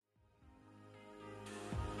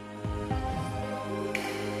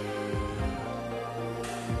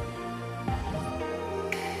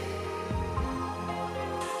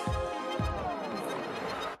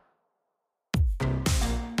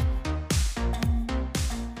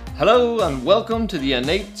Hello and welcome to the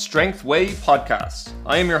Innate Strength Way podcast.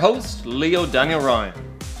 I am your host, Leo Daniel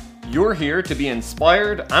Ryan. You're here to be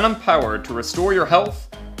inspired and empowered to restore your health,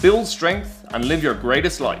 build strength, and live your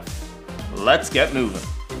greatest life. Let's get moving.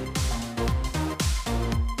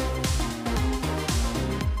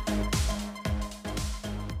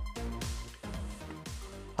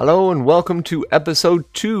 Hello and welcome to episode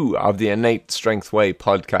 2 of the Innate Strength Way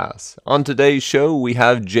podcast. On today's show, we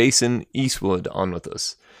have Jason Eastwood on with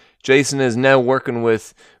us. Jason is now working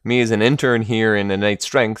with me as an intern here in Innate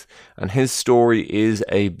Strength, and his story is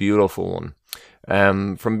a beautiful one.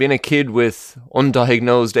 From being a kid with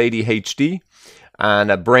undiagnosed ADHD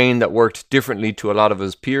and a brain that worked differently to a lot of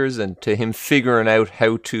his peers, and to him figuring out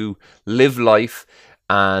how to live life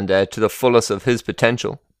and to the fullest of his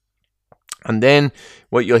potential. And then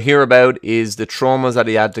what you'll hear about is the traumas that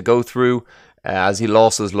he had to go through as he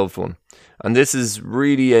lost his loved one. And this is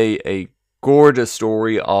really a gorgeous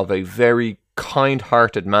story of a very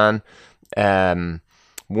kind-hearted man,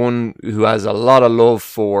 one who has a lot of love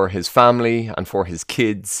for his family and for his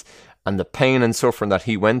kids, and the pain and suffering that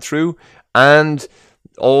he went through, and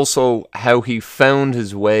also how he found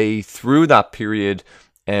his way through that period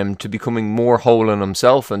to becoming more whole in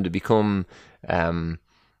himself and to become a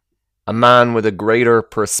man with a greater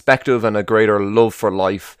perspective and a greater love for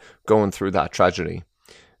life going through that tragedy.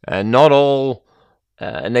 Not all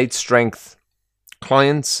Innate Strength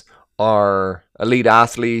clients are elite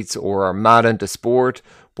athletes or are mad into sport,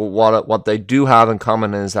 but what they do have in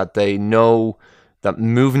common is that they know that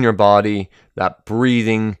moving your body, that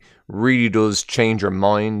breathing really does change your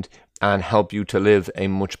mind and help you to live a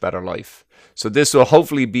much better life. So this will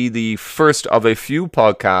hopefully be the first of a few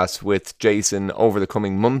podcasts with Jason over the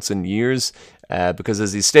coming months and years, because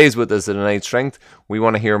as he stays with us at Innate Strength, we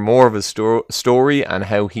want to hear more of his story and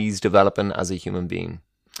how he's developing as a human being.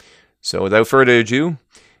 So without further ado,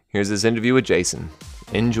 here's this interview with Jason.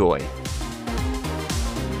 Enjoy.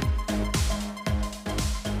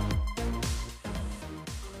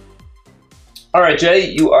 All right, Jay,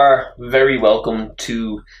 you are very welcome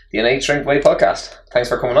to the Innate Strength Way podcast. Thanks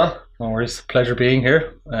for coming on. No worries. Pleasure being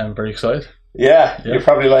here. I'm very excited. Yeah, you're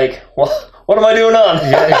probably like, what am I doing on?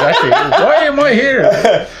 Yeah, exactly. Why am I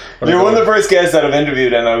here? You're one of the first guests that I've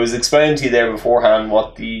interviewed, and I was explaining to you there beforehand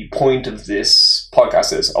what the point of this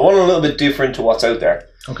podcast is. I want a little bit different to what's out there.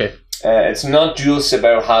 Okay. It's not just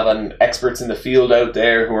about having experts in the field out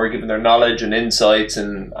there who are giving their knowledge and insights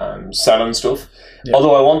and selling stuff. Yeah.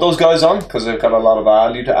 Although I want those guys on because they've got a lot of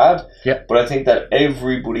value to add. Yeah. But I think that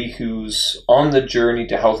everybody who's on the journey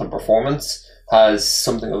to health and performance has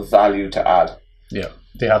something of value to add. Yeah.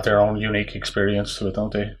 They have their own unique experience to it,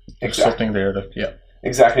 don't they? There's exactly. something there that, yeah.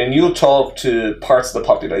 Exactly. And you'll talk to parts of the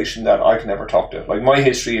population that I can never talk to. Like my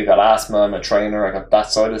history, I got asthma, I'm a trainer, I got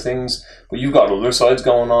that side of things. But you've got other sides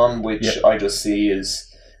going on, which I just see is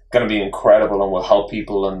going to be incredible and will help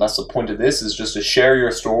people. And that's the point of this, is just to share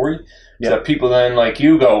your story. So that people then like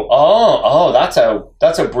you go, that's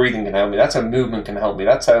how breathing can help me. That's how movement can help me.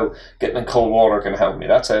 That's how getting in cold water can help me.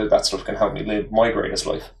 That's how that stuff can help me live my greatest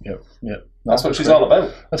life. Yeah. That's what she's all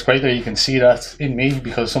about. That's great that you can see that in me,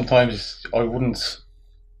 because sometimes I wouldn't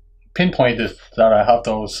pinpoint it that I have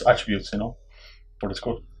those attributes, but it's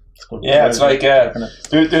good. It's good. Yeah, it's like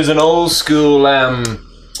there's an old school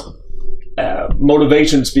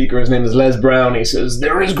motivation speaker. His name is Les Brown. He says,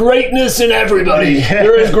 "There is greatness in everybody.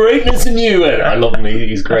 There is greatness in you." And I love him.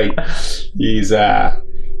 He's great. He's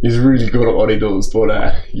really good at what he does.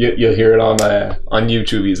 But you'll hear it on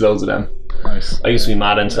YouTube. He's loads of them. Nice. I used to be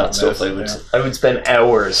mad into that stuff. I would spend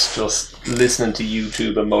hours just listening to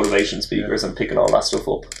YouTube and motivation speakers and picking all that stuff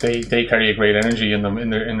up. They carry a great energy in them, in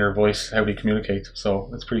their voice, how they communicate. So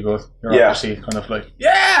it's pretty good. You're obviously kind of like,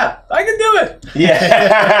 yeah, I can do it.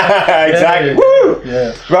 Yeah, exactly. Woo!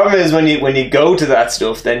 Yeah. The problem is when you go to that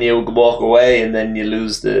stuff, then you walk away and then you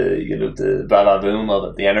lose the boom of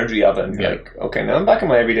it, the energy of it, and you're like, okay, now I'm back in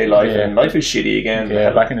my everyday life and life is shitty again. Yeah,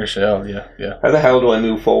 back in your shell. Yeah. How the hell do I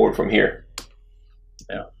move forward from here?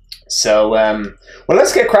 Yeah. So, well,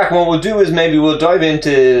 let's get cracking. What we'll do is maybe we'll dive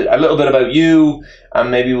into a little bit about you,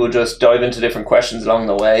 and maybe we'll just dive into different questions along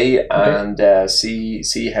the way and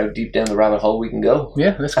see how deep down the rabbit hole we can go.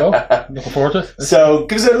 Yeah, let's go. Looking forward to it. So,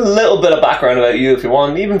 give us a little bit of background about you if you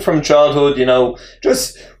want, even from childhood,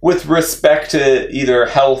 just with respect to either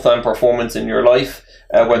health and performance in your life,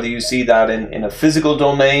 whether you see that in a physical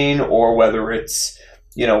domain or whether it's,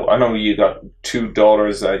 I know you got 2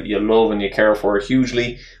 daughters that you love and you care for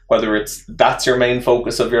hugely, whether that's your main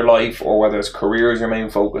focus of your life or whether it's career is your main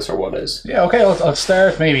focus or what is. Yeah, okay, I'll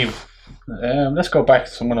start maybe, let's go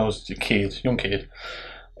back to when I was a young kid.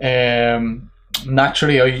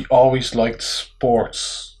 Naturally, I always liked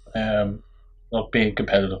sports. not being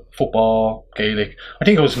competitive. Football, Gaelic. I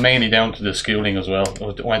think it was mainly down to the schooling as well.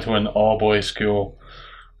 I went to an all-boys school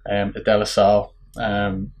at De La Salle.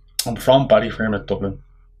 I'm from Ballyfermot, Dublin.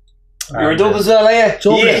 You're a Dub as well, are you?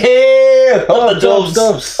 Dublin. Yeah! Up the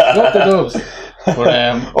Dubs. Up the Dubs. But,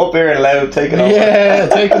 up here in Loud, taking over. Yeah,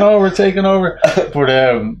 taking over. But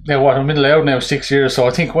what, I'm in Loud now 6 years, so I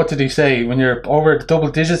think, what did he say? When you're over the double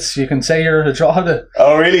digits, you can say you're a Drogheda.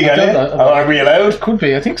 Oh, really? Are we allowed? Could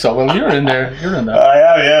be, I think so. Well, you're in there. You're in that.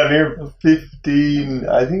 I am, yeah. I'm here 15,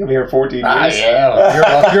 I think I'm here 14 years.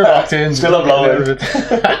 Yeah, you're locked in. Still uploading.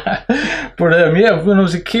 But when I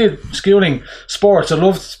was a kid, schooling, sports, I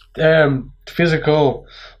loved physical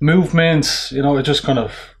movements. It just kind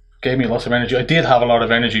of gave me lots of energy. I did have a lot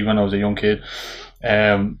of energy when I was a young kid.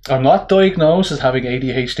 I'm not diagnosed as having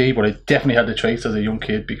ADHD, but I definitely had the traits as a young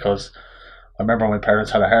kid, because I remember my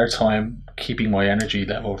parents had a hard time keeping my energy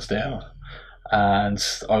levels down, and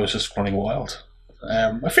I was just running wild.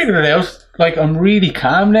 I figured it out. Like, I'm really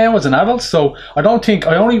calm now as an adult, so I don't think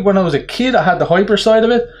when I was a kid I had the hyper side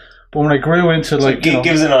of it. But when I grew into, like, give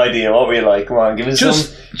us an idea. What were you like? Come on, give us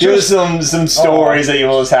some stories that you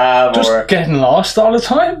must have. Just getting lost all the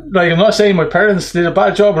time. Like, I'm not saying my parents did a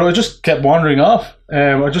bad job, but I just kept wandering off.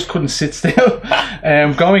 I just couldn't sit still.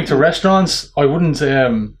 Going to restaurants, I wouldn't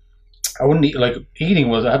eat. Like,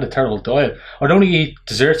 I had a terrible diet. I'd only eat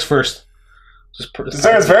desserts first.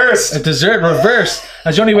 Desserts first. A dessert reverse.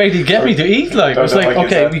 That's the only way to get me to eat. Like, I was like,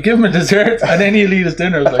 okay, we give him a dessert and then he'll eat his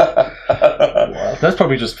dinner. I was like, wow, that's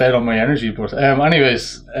probably just fed on my energy. But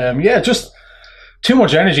anyways, just too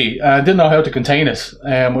much energy. I didn't know how to contain it.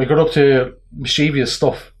 I got up to mischievous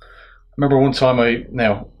stuff. I remember one time I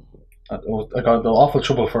got into awful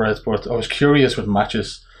trouble for it, but I was curious with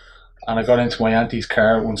matches, and I got into my auntie's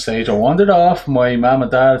car at one stage. I wandered off. My mum and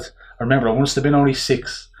dad, I remember I must have been only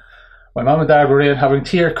 6. My mum and dad were in having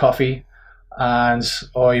tea or coffee, and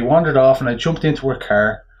I wandered off and I jumped into her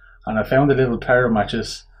car and I found a little pair of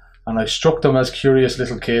matches and I struck them as a curious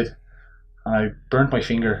little kid, and I burnt my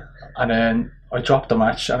finger, and then I dropped the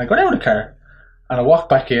match and I got out of the car and I walked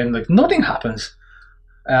back in like nothing happens,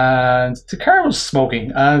 and the car was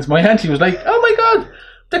smoking, and my auntie was like, "Oh my god,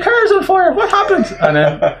 the car's on fire, what happened?" And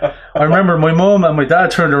then I remember my mum and my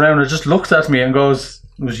dad turned around and just looked at me and goes,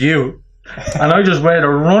 "It was you." And I just went a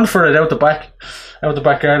run for it out the back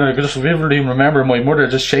garden. I could just vividly remember my mother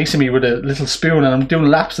just chasing me with a little spoon, and I'm doing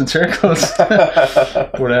laps in circles.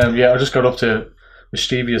 But I just got up to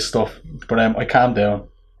mischievous stuff. But I calmed down.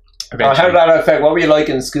 How did that affect? What were you like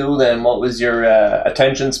in school then? What was your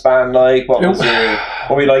attention span like? What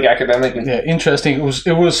were you like academically? Yeah, interesting. It was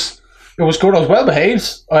good. I was well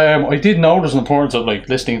behaved. I did know there was an importance of like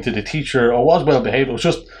listening to the teacher. I was well behaved. It was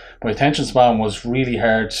just my attention span was really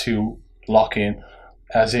hard to lock in,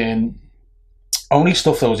 as in only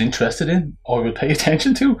stuff that I was interested in I would pay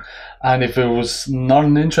attention to, and if it was not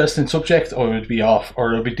an interesting subject I would be off,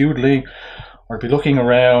 or I'd be doodling or I'd be looking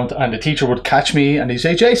around, and the teacher would catch me and he'd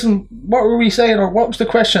say, "Jason, what were we saying?" or "What was the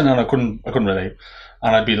question?" and I couldn't relate,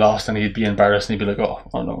 and I'd be lost and he'd be embarrassed and he'd be like,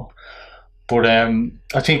 "Oh no." But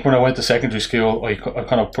I think when I went to secondary school I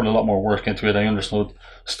kind of put a lot more work into it. I understood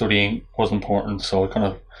studying was important, so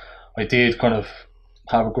I did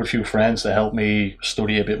have a good few friends that helped me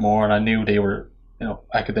study a bit more, and I knew they were,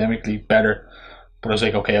 academically better. But I was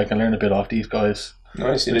like, okay, I can learn a bit off these guys.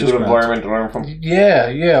 Nice, you had a good environment to learn from. Yeah,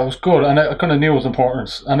 it was good, and I kind of knew it was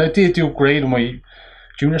important. And I did do great in my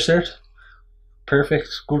junior cert. Perfect,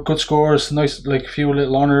 good scores, nice, like a few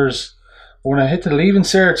little honours. But when I hit the leaving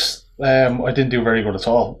cert, I didn't do very good at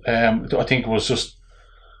all. I think it was just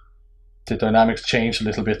the dynamics changed a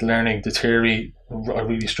little bit. Learning the theory, I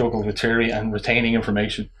really struggled with theory and retaining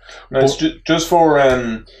information. Nice. Just for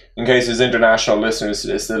in case there's international listeners to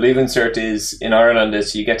this, the Leaving Cert is in Ireland.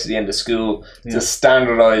 Is you get to the end of school, it's a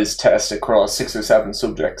standardised test across 6 or 7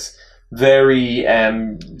 subjects. Very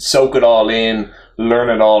soak it all in, learn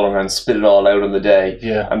it all, and then spit it all out on the day.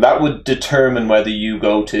 Yeah, and that would determine whether you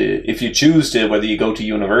go to, if you choose to, whether you go to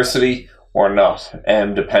university or not,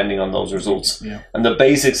 depending on those results. Yeah. And the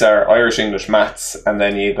basics are Irish, English, maths, and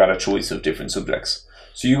then you've got a choice of different subjects.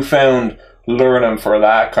 So you found learning for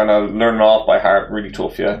that, kind of learning off by heart, really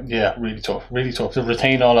tough, yeah? Yeah, really tough to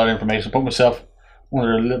retain all that information. Put myself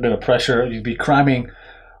under a little bit of pressure. You'd be cramming.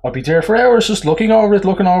 I'd be there for hours just looking over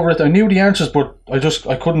it. I knew the answers, but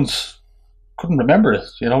I couldn't remember it.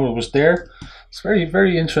 It was there. It's very,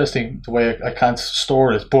 very interesting the way I can't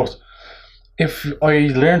store it, but if I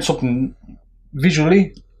learn something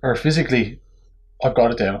visually or physically, I've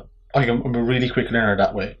got it down. I'm a really quick learner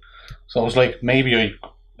that way. So I was like, maybe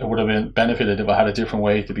I would have been benefited if I had a different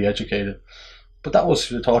way to be educated. But that was,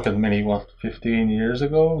 you're talking maybe, 15 years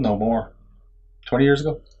ago? No more. 20 years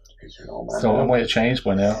ago? So it might have changed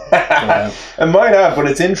by now. It might have, but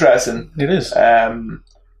it's interesting. It is. And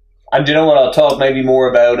you know what? I'll talk maybe more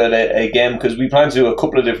about it again, because we plan to do a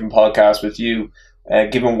couple of different podcasts with you,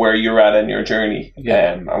 given where you're at in your journey.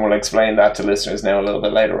 Yeah. I want to explain that to listeners now a little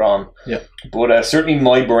bit later on. Yeah. But certainly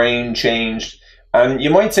my brain changed. And you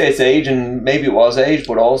might say it's age, and maybe it was age,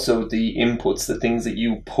 but also the inputs, the things that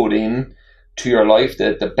you put in to your life,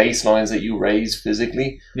 the baselines that you raise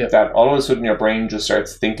physically, that all of a sudden your brain just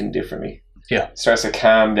starts thinking differently. Yeah. It starts to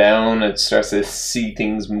calm down, it starts to see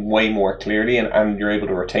things way more clearly, and you're able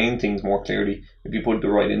to retain things more clearly if you put the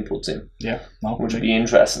right inputs in. Yeah. No, which would be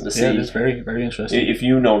interesting to see. Yeah, it's very, very interesting. If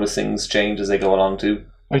you notice things change as they go along too.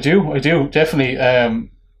 I do, definitely.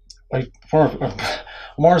 I'm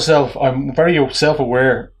very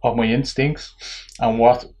self-aware of my instincts and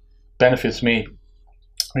what benefits me.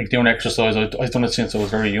 Like doing exercise, I've done it since I was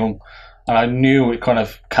very young, and I knew it kind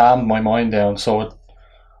of calmed my mind down. So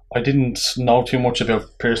I didn't know too much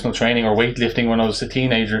about personal training or weightlifting when I was a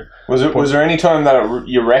teenager. Was there any time that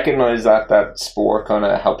you recognised that sport kind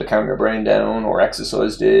of helped to calm your brain down, or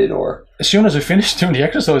exercise did, or? As soon as I finished doing the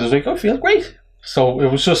exercise, I was like, I feel great. So it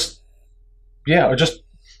was just,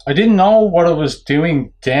 I didn't know what I was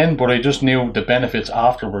doing then, but I just knew the benefits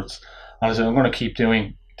afterwards. And I said, I'm going to keep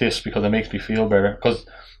doing this because it makes me feel better. Because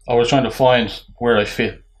I was trying to find where I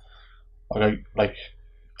fit. Like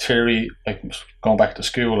theory, like going back to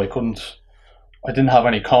school, I didn't have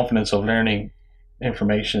any confidence of learning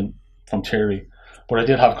information from theory, but I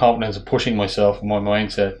did have confidence of pushing myself and my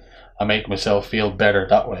mindset and make myself feel better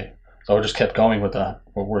that way. So I just kept going with that,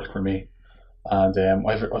 what worked for me. And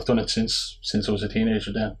I've done it since I was a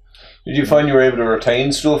teenager then. Did you find you were able to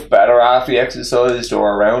retain stuff better after you exercised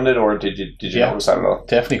or around it, or did you notice that at all?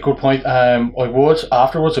 Definitely, good point.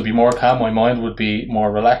 Afterwards I'd be more calm, my mind would be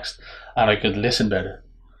more relaxed, and I could listen better.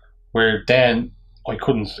 Where then I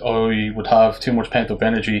couldn't. I would have too much pent up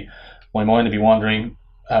energy. My mind would be wandering.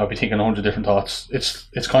 I would be thinking 100 different thoughts.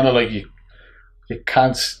 It's kind of like you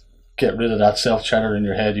can't get rid of that self chatter in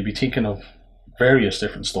your head. You'd be thinking of various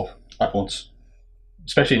different stuff at once,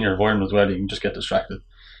 especially in your environment as well. You can just get distracted.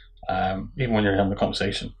 Even when you're having a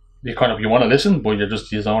conversation, you want to listen, but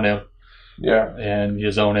you zone out. Yeah, and you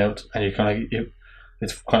zone out, and it's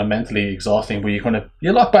kind of mentally exhausting. But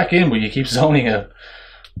you lock back in, but you keep zoning out.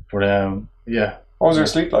 But what was your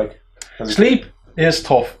sleep like? Sleep is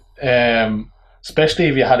tough, especially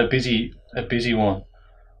if you had a busy one,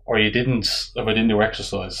 or if I didn't do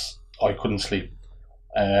exercise, I couldn't sleep.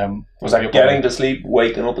 Was that getting to sleep,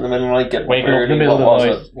 waking up in the middle of the night,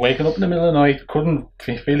 waking up in the middle of the night,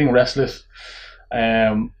 feeling restless,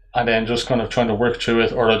 and then just kind of trying to work through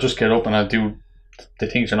it, or I'll just get up and I'll do the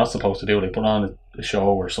things you're not supposed to do, like put on a show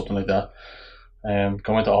or something like that.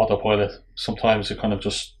 Go into autopilot. Sometimes it kind of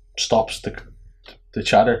just stops the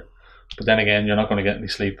chatter, but then again, you're not going to get any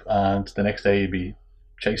sleep, and the next day you'd be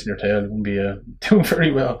chasing your tail. You wouldn't be doing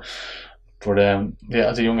very well. But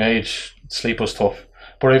at a young age, sleep was tough.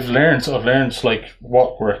 But I've learned like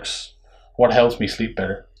what works, what helps me sleep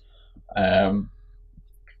better.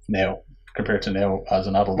 Now compared to now as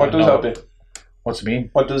an adult. What does help you? What's it mean?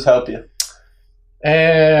 What does help you?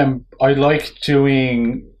 I like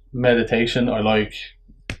doing meditation. I like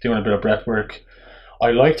doing a bit of breath work.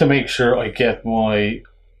 I like to make sure I get my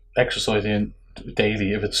exercise in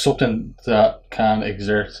daily. If it's something that can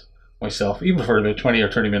exert myself, even for about 20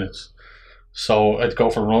 or 30 minutes. So I'd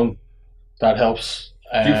go for a run. That helps.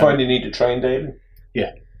 Do you find you need to train daily?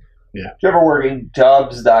 Yeah. Do you ever work in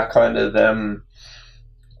jobs that kind of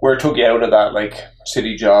where it took you out of that, like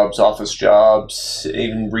city jobs, office jobs,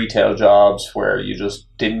 even retail jobs, where you just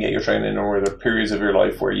didn't get your training, or were there periods of your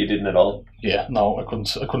life where you didn't at all? Yeah, no, I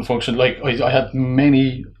couldn't function. Like I had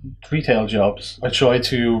many retail jobs. I tried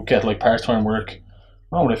to get like part-time work.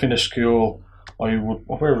 When I finished school, where would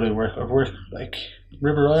I work? I'd work like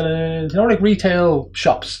River Island, like retail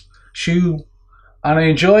shops, shoe. And I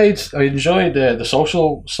enjoyed the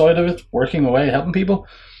social side of it, working away, helping people,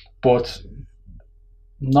 but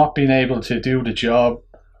not being able to do the job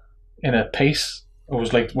in a pace. It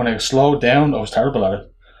was like when I slowed down, I was terrible at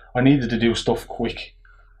it. I needed to do stuff quick,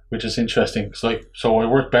 which is interesting. So I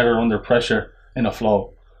work better under pressure in a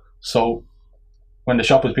flow. So when the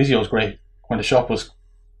shop was busy, I was great. When the shop was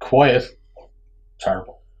quiet,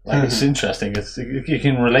 terrible. It's interesting. You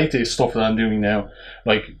can relate to stuff that I'm doing now.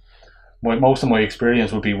 Like most of my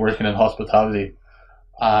experience would be working in hospitality,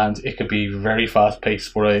 and it could be very fast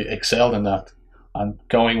paced, but I excelled in that, and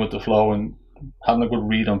going with the flow and having a good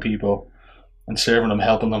read on people and serving them,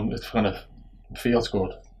 helping them. It kind of feels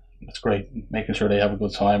good. it's great, making sure they have a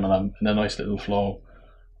good time, and I'm in a nice little flow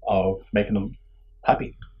of making them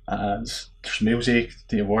happy. And there's music,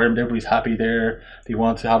 the environment, everybody's happy there, they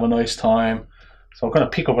want to have a nice time. So I'm going to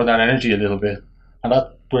pick up on that energy a little bit, and that's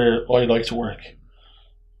where I like to work.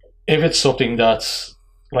 If it's something that's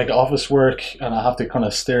like office work and I have to kind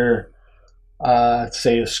of stare at,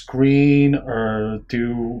 say, a screen or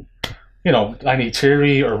do, any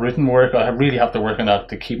theory or written work, I really have to work on that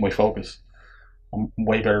to keep my focus. I'm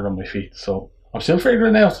way better on my feet, so I'm still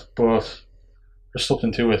figuring it out, but there's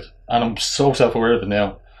something to it, and I'm so self-aware of it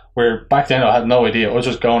now. Where back then I had no idea. I was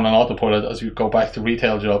just going on autopilot. As you go back to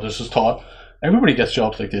retail jobs, I was just thought everybody gets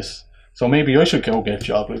jobs like this, so maybe I should go get a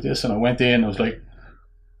job like this. And I went in, I was like,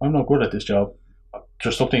 I'm not good at this job.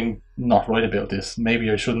 There's something not right about this.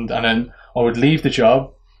 Maybe I shouldn't. And then I would leave the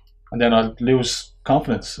job, and then I'd lose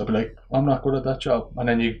confidence. I'd be like, I'm not good at that job. And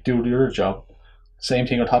then you do the other job, same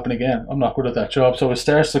thing would happen again. I'm not good at that job. So it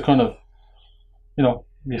starts to kind of,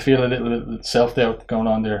 you feel a little bit of self-doubt going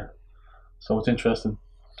on there. So it's interesting.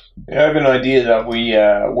 Yeah, I have an idea that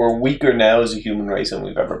we're weaker now as a human race than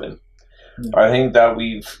we've ever been. I think that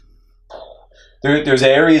there's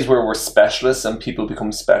areas where we're specialists and people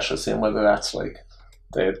become specialists in, whether that's like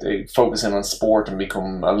they focus in on sport and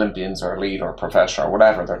become Olympians or elite or professional or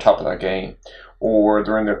whatever, they're top of their game, or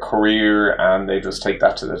they're in their career and they just take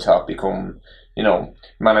that to the top, become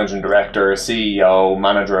managing director, CEO,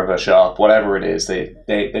 manager of a shop, whatever it is,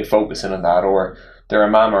 they focus in on that, or they're a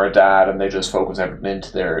mom or a dad and they just focus everything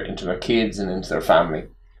into their kids and into their family.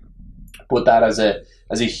 But that as a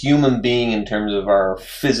human being, in terms of our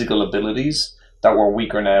physical abilities, that we're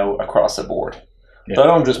weaker now across the board. Yeah. So I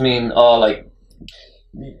don't just mean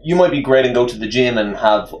you might be great and go to the gym and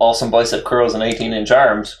have awesome bicep curls and 18-inch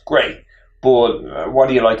arms, great. But what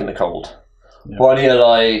do you like in the cold? Yeah. What do you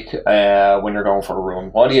like when you're going for a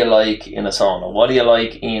run? What do you like in a sauna? What do you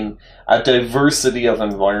like in a diversity of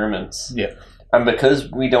environments? Yeah. And because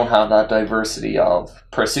we don't have that diversity of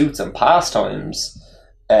pursuits and pastimes,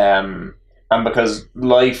 and because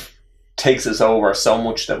life takes us over so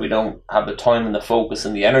much that we don't have the time and the focus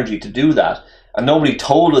and the energy to do that, and nobody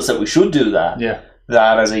told us that we should do that,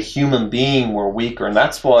 that as a human being we're weaker. And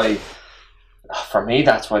that's why, for me,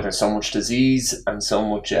 that's why there's so much disease and so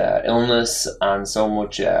much illness and so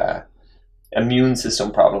much immune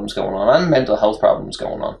system problems going on and mental health problems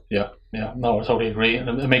going on. Yeah, no, I totally agree. And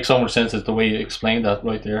it makes so much sense as the way you explained that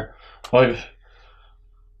right there.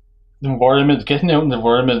 Getting out in the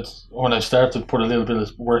environment, when I started to put a little bit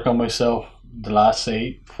of work on myself the last,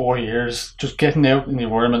 say, 4 years, just getting out in the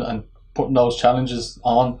environment and putting those challenges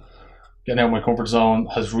on, getting out of my comfort zone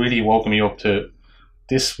has really woken me up to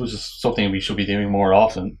this was something we should be doing more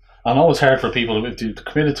often. I know it's hard for people to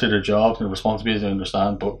commit to their jobs and responsibilities, I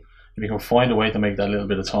understand, but if you can find a way to make that little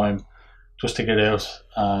bit of time just to get out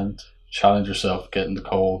and challenge yourself, get in the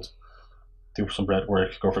cold, do some breath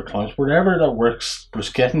work, go for climbs, whatever that works,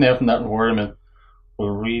 just getting out in that environment will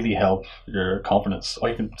really help your confidence.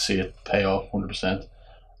 I can see it pay off 100%.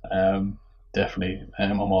 Definitely,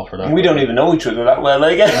 I'm all for that. We don't even know each other that well,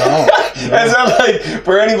 like. No. It's not like,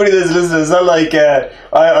 for anybody that's listening, it's not like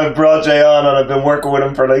I've brought Jay on and I've been working with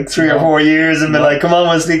him for like 3 or 4 years and been like, come on,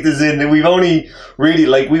 we'll sneak this in. And we've only really,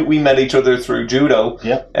 like, we met each other through judo.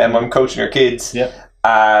 Yeah. I'm coaching your kids. Yeah.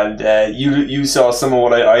 And you saw some of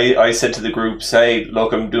what I said to the group. Say,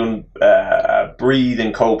 look, I'm doing breathe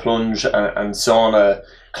and cold plunge and sauna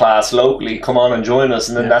class locally. Come on and join us.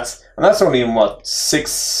 And then that's only in what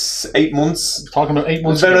 6-8 months. Talking about 8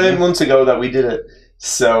 months. It's about 8 months ago that we did it.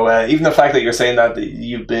 So even the fact that you're saying that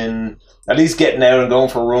you've been at least getting out and going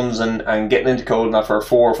for runs and getting into cold now for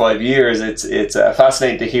 4 or 5 years, it's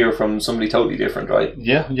fascinating to hear from somebody totally different, right?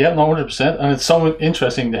 Yeah, no, 100%. And it's so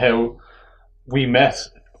interesting how we met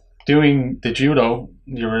doing the judo.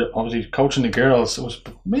 You were obviously coaching the girls. It was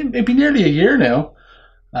maybe nearly a year now,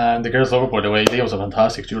 and the girls love it, by the way. Leo's a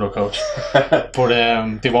fantastic judo coach, but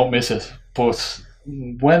they won't miss it. But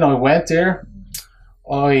when I went there,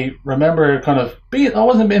 I remember kind of I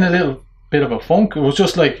wasn't in a little bit of a funk. It was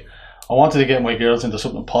just like I wanted to get my girls into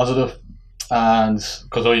something positive, and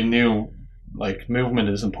because I knew like movement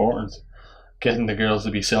is important, getting the girls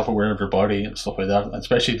to be self-aware of their body and stuff like that, and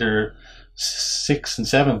especially they're 6 and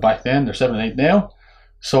 7 back then, they're 7 and 8 now.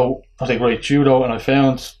 So I was like, right, judo, and I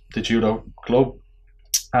found the judo club,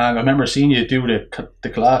 and I remember seeing you do the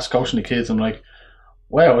class, coaching the kids. I'm like,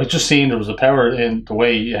 wow, I just seen there was a power in the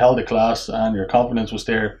way you held the class and your confidence was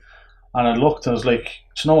there. And I looked and I was like,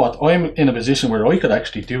 you know what, I'm in a position where I could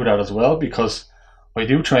actually do that as well, because I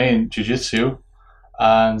do train jiu-jitsu,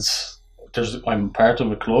 and I'm part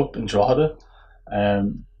of a club in Drogheda.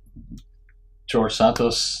 George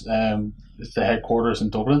Santos it's the headquarters in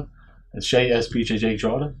Dublin. It's SPJJ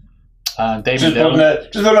Jordan. And Damien just Dowling.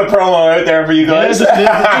 Just putting a promo out there for you guys.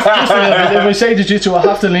 Yeah, just a little bit. If I say jiu-jitsu, I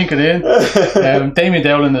have to link it in. Damien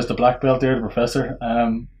Dowling is the black belt there, the professor.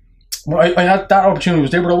 I had that opportunity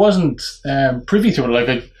was there, but I wasn't privy to it. Like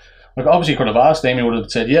I obviously could have asked. Damien would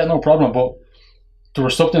have said, yeah, no problem. But there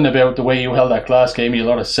was something about the way you held that class gave me a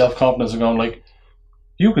lot of self-confidence and going like,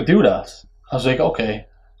 you could do that. I was like, okay.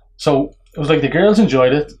 So it was like the girls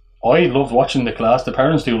enjoyed it. I loved watching the class. The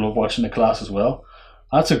parents do love watching the class as well.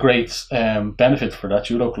 That's a great benefit for that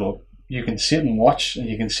judo club. You can sit and watch, and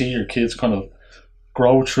you can see your kids kind of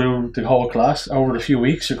grow through the whole class over a few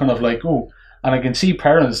weeks. You're kind of like, oh, and I can see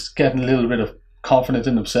parents getting a little bit of confidence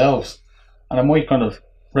in themselves, and it might kind of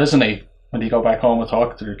resonate when they go back home and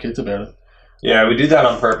talk to their kids about it. Yeah, we do that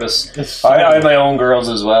on purpose. I have my own girls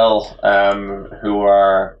as well, who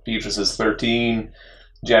are, Beatrice is 13,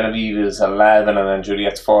 Genevieve is 11, and then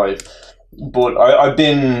Juliet's 5. But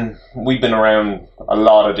we've been around a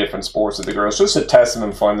lot of different sports with the girls, just to test them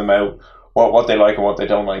and find them out what they like and what they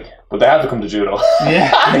don't like. But they have to come to judo.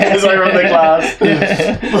 Yeah. Because I run the class.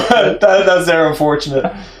 But that's their unfortunate.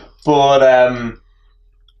 But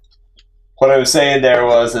what I was saying there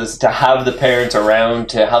is to have the parents around,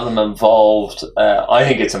 to have them involved, I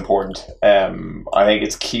think it's important. I think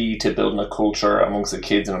it's key to building a culture amongst the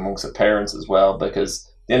kids and amongst the parents as well, because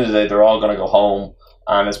at the end of the day, they're all going to go home,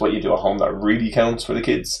 and it's what you do at home that really counts for the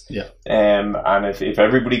kids. Yeah. And if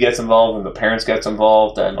everybody gets involved and the parents gets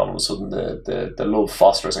involved, then all of a sudden the love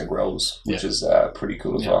fosters and grows, which is pretty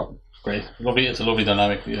cool as well. Great. Lovely. It's a lovely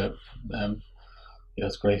dynamic. Yeah. Yeah,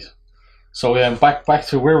 it's great. So back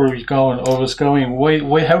to where were we going? I was going,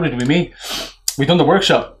 why how did we meet? We done the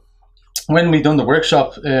workshop. When we done the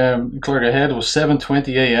workshop, Clerk Head, it was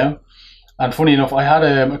 7:20 a.m. And funny enough, I had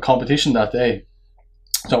a competition that day.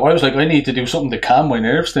 So I was like, I need to do something to calm my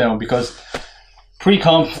nerves down, because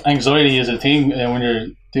pre-comp anxiety is a thing when you're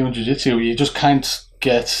doing jiu-jitsu. You just can't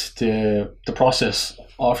get the process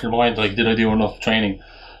off your mind. Like, did I do enough training?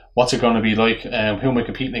 What's it going to be like? Who am I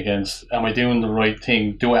competing against? Am I doing the right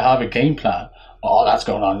thing? Do I have a game plan? Oh, that's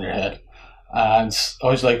going on in your head. And I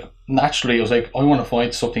was like, naturally, I was like, I want to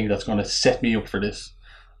find something that's going to set me up for this.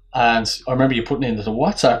 And I remember you putting into the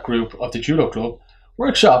WhatsApp group of the judo club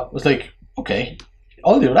workshop. I was like, okay,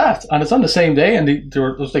 I'll do that. And it's on the same day, and I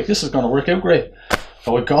was like, this is going to work out great.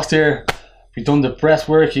 So I got there, we done the breath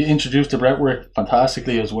work. You introduced the breath work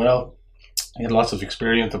fantastically as well. I had lots of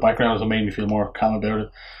experience. The background made me feel more calm about it.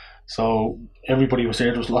 So everybody was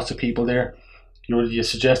there. There was lots of people there. You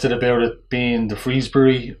suggested about it being the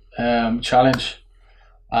Freesbury challenge,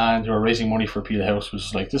 and you were raising money for Peter House, which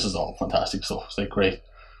was like, this is all fantastic stuff. It's like great.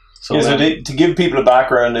 So, to give people a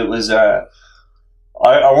background, it was I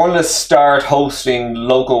wanted to start hosting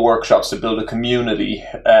local workshops to build a community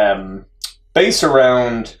based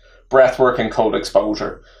around breathwork and cold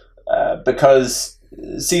exposure, because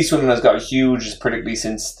sea swimming has got huge, particularly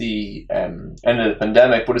since the end of the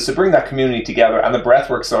pandemic, but it's to bring that community together and the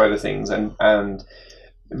breathwork side of things, and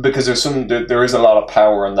because there is a lot of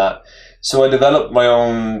power in that. So I developed my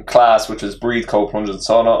own class, which is Breathe, Cold Plunge and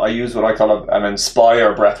Sauna. I use what I call an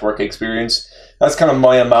Inspire breathwork experience. That's kind of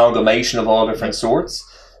my amalgamation of all different sorts,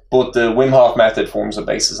 but the Wim Hof method forms the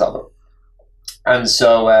basis of it. And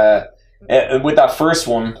so with that first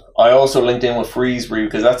one, I also linked in with Freesbury,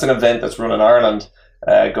 because that's an event that's run in Ireland.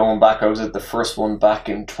 Going back, I was at the first one back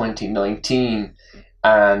in 2019,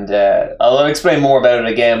 and I'll explain more about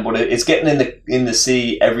it again, but it's getting in the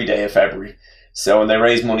sea every day of February. So when they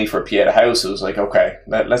raised money for Pieta House, it was like, okay,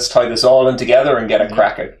 let's tie this all in together and get it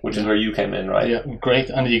cracking, which is where you came in, right? Yeah, great.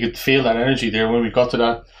 And you could feel that energy there when we got to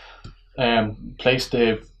that place,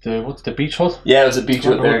 what's the beach hut? Yeah, it was a beach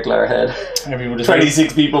hut there, Glarehead.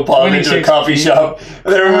 26 people piled into a coffee shop.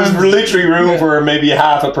 There was literally room for maybe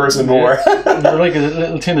half a person more. They're like a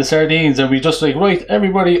little tin of sardines, and we just like, right,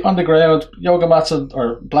 everybody on the ground, yoga mats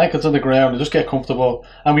or blankets on the ground, and just get comfortable.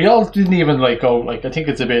 And we all didn't even like go, like, I think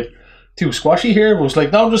it's a bit too squashy here. It was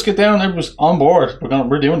like, no, just get down. Everyone was on board.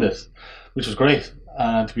 We're doing this, which was great,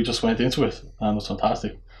 and we just went into it, and it was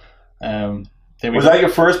fantastic. Was that your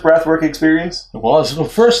first breathwork experience? It was. Well,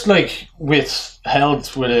 first, like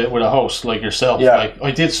held with a host like yourself. Yeah. Like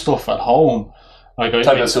I did stuff at home. Like what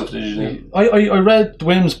type of stuff did you do? I read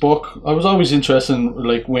Wim's book. I was always interested in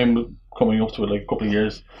like Wim coming up to it like a couple of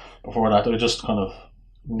years before that. I just kind of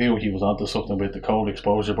knew he was onto something with the cold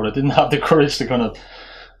exposure, but I didn't have the courage to kind of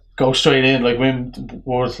go straight in like Wim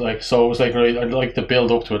was like. So it was like, right, I'd like to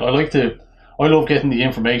build up to it. I love getting the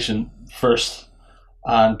information first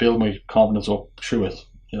and build my confidence up through it,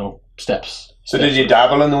 steps. So did you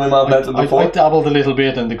dabble in the Wim Hof method before? I dabbled a little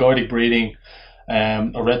bit in the guided breathing.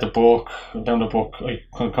 I read the book. Down the book, I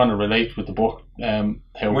can kind of relate with the book.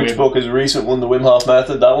 Which book is a recent one? The Wim Hof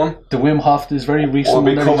Method. That one. The Wim Hof is very recent. Or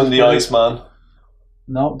Becoming the Iceman.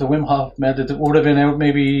 No, the Wim Hof Method would have been out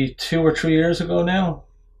maybe 2 or 3 years ago now.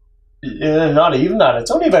 Yeah, not even that.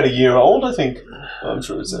 It's only about a year old, I think. I'm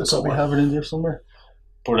sure it's there somewhere. We have it in there somewhere.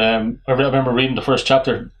 But I remember reading the first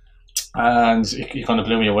chapter, and it kind of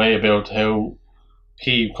blew me away about how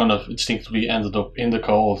he kind of instinctively ended up in the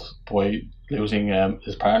cold by losing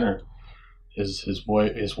his partner, his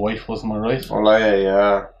wife, wasn't I right? Oh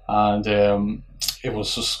yeah. And it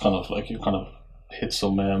was just kind of like it kind of hit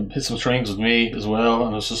some strings with me as well,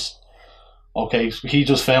 and it was just okay. So he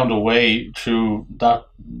just found a way through that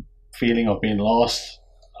feeling of being lost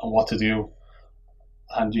and what to do,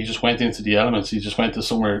 and he just went into the elements. He just went to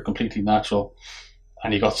somewhere completely natural,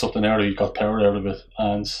 and he got something out of it. He got power out of it,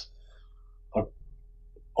 and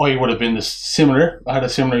I would have been similar. I had a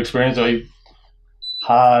similar experience. I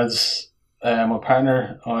had my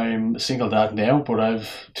partner. I'm a single dad now, but I have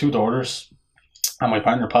 2 daughters, and my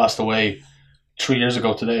partner passed away 3 years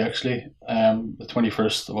ago today, actually, the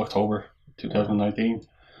 21st of October 2019.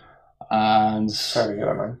 And sorry to hear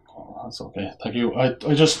that, man. Oh, that's okay. Thank you. I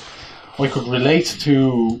could relate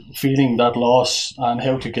to feeling that loss and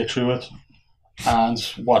how to get through it. And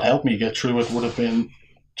what helped me get through it would have been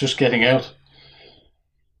just getting out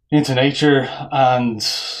into nature and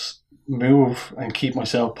move and keep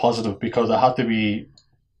myself positive, because I had to be,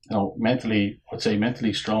 mentally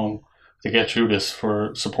strong to get through this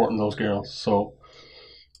for supporting those girls. So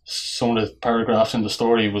some of the paragraphs in the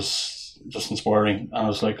story was just inspiring, and I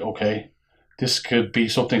was like, okay, this could be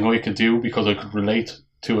something I could do because I could relate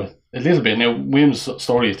to it a little bit. Now, Wim's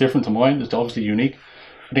story is different to mine. It's obviously unique.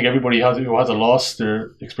 I think everybody who has a loss,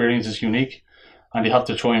 their experience is unique, and they have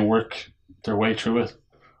to try and work their way through it.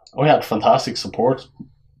 I had fantastic support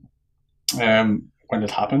when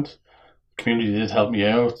it happened. The community did help me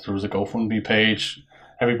out. There was a GoFundMe page.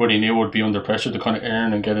 Everybody knew I would be under pressure to kind of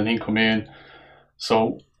earn and get an income in.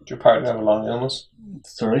 So, did your partner have a long illness?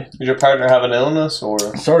 Sorry? Did your partner have an illness, or?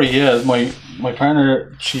 Sorry, yeah. My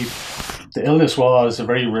partner, the illness was a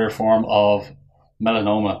very rare form of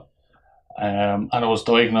melanoma. And I was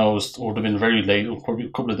diagnosed, would have been very late, probably a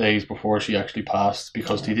couple of days before she actually passed,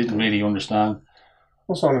 because they didn't really understand.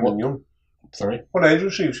 What's only been young? Sorry? What age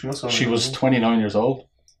was she? She was 29 years old.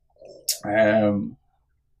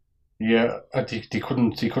 Yeah, they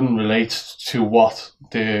couldn't relate to what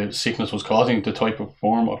the sickness was causing, the type of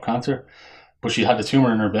form of cancer. But she had a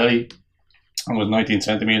tumour in her belly and was 19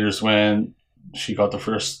 centimetres when she got the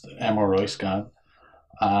first MRI scan.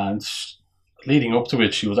 And leading up to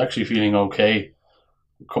it, she was actually feeling okay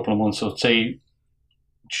a couple of months. So say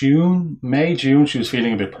May, June, she was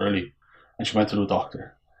feeling a bit poorly. And she went to the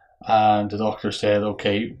doctor. And the doctor said,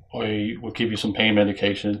 okay, I will give you some pain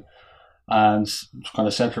medication and kind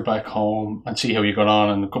of sent her back home and see how you got on.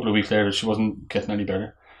 And a couple of weeks later, she wasn't getting any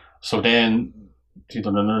better. So then they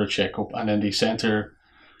done another checkup, and then they sent her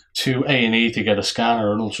to A&E to get a scan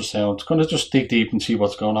or an ultrasound, kind of just dig deep and see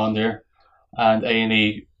what's going on there. And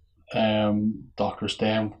A&E doctors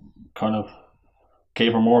then kind of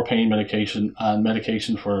gave her more pain medication and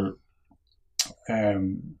medication for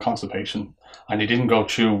constipation, and they didn't go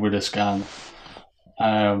through with a scan.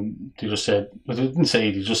 They just said, well, they didn't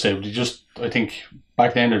say, they just said, I think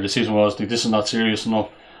back then their decision was, this is not serious enough.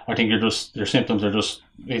 I think your symptoms are just,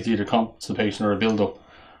 it's either constipation or a build-up.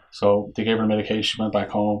 So they gave her medication, she went back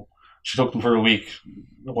home. She took them for a week,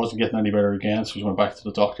 it wasn't getting any better again, so she went back to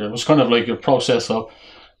the doctor. It was kind of like a process of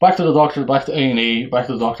back to the doctor, back to A&E, back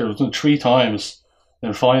to the doctor. It was done 3 times.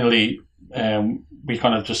 Then finally, we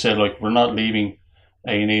kind of just said, like, we're not leaving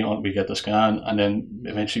A&E until we get the scan, and then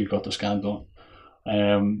eventually we got the scan done.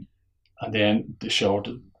 And then they showed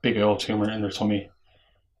a big old tumour in her tummy,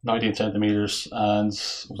 19 centimetres, and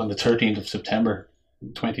it was on the 13th of September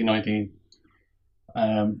 2019.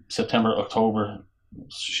 September, October,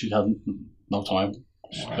 she had no time.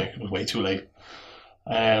 It was way too late.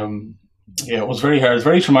 Yeah, it was very hard. It's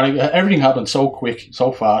very traumatic. Everything happened so quick,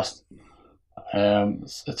 so fast.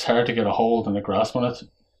 It's hard to get a hold and a grasp on it.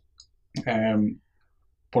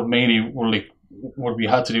 But mainly, what we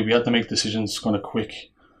had to do, we had to make decisions kind of quick,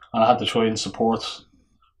 and I had to try and support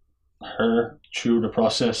her through the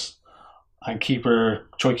process and keep her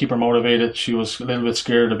motivated. She was a little bit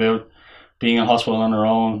scared about being in hospital on her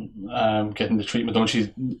own, getting the treatment done.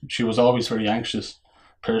 She was always a very anxious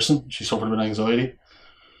person. She suffered with anxiety.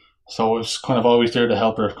 So I was kind of always there to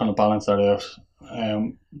help her kind of balance that out.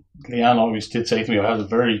 Leanne always did say to me, I had a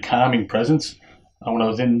very calming presence, and when I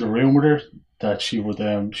was in the room with her, that she'd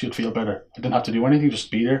feel better. I didn't have to do anything,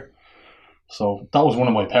 just be there. So that was one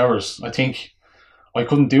of my powers. I think I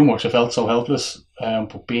couldn't do much. I felt so helpless.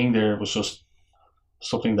 But being there was just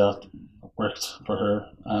something that worked for her.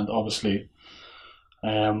 And obviously,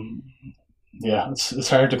 it's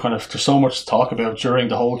hard to kind of, there's so much to talk about during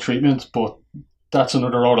the whole treatment, but that's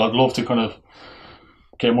another road. I'd love to kind of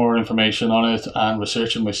get more information on it and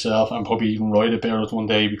research it myself, and probably even write about it one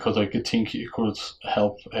day, because I could think it could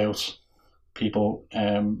help out people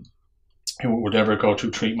who would ever go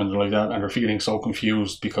through treatment like that and are feeling so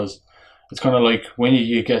confused, because it's kind of like when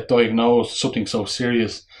you get diagnosed something so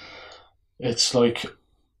serious, it's like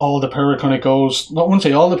all the power kind of goes, not want to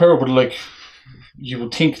say all the power, but like you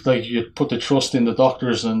would think like you'd put the trust in the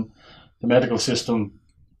doctors and the medical system,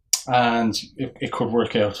 and it could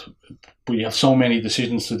work out. But you have so many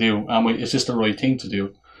decisions to do, and is this the right thing to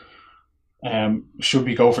do? Should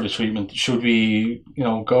we go for the treatment? Should we,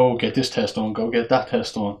 go get this test done, go get that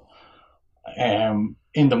test done?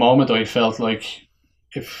 In the moment, I felt like,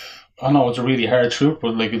 I know it's a really hard truth,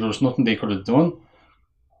 but like there was nothing they could have done.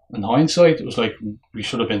 In hindsight, it was like we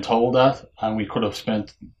should have been told that, and we could have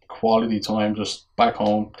spent quality time just back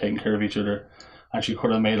home taking care of each other. And she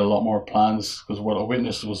could have made a lot more plans, because what I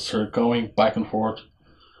witnessed was her going back and forth,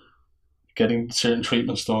 getting certain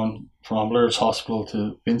treatments done from Laird's Hospital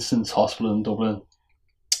to Vincent's Hospital in Dublin.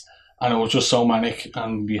 And it was just so manic,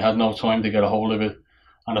 and we had no time to get a hold of it.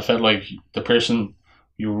 And I felt like the person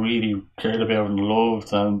you really cared about and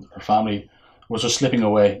loved and her family was just slipping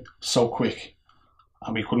away so quick.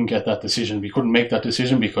 And we couldn't get that decision. We couldn't make that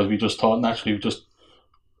decision because we just thought naturally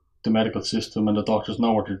the medical system and the doctors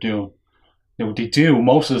know what they're doing. They do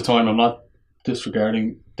most of the time. I'm not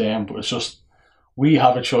disregarding them, but it's just we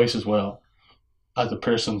have a choice as well. As a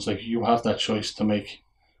person, it's like you have that choice to make.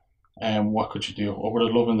 What could you do? I would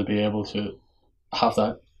have loved to be able to have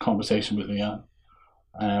that conversation with Leanne.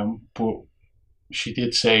 But she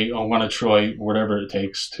did say, I'm going to try whatever it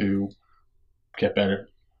takes to get better.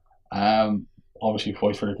 Obviously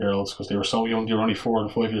fight for the girls, because they were so young. They were only 4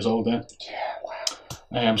 and 5 years old then. Yeah,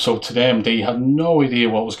 wow. So to them, they had no idea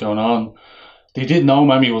what was going on. They did know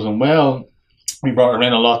Mammy was unwell. We brought her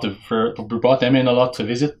in a lot we brought them in a lot to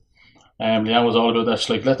visit. Leanne was all about that. She's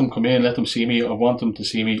like, let them come in, let them see me. I want them to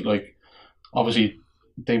see me. Like, obviously,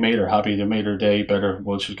 they made her happy. They made her day better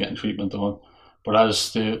while she was getting treatment done. But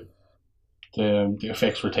as the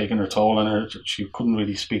effects were taking her toll on her, she couldn't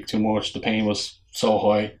really speak too much. The pain was so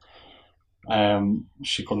high.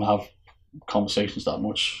 She couldn't have conversations that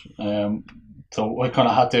much. So I kind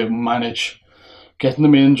of had to manage getting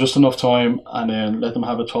them in just enough time, and then let them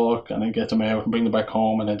have a talk, and then get them out and bring them back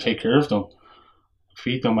home, and then take care of them,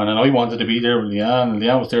 feed them. And then I wanted to be there with Leanne, and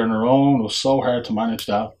Leanne was there on her own. It was so hard to manage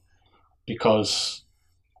that, because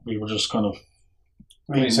we were just kind of.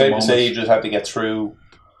 You say you just had to get through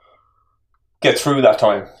that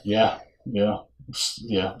time. Yeah.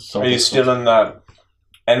 So are you still in that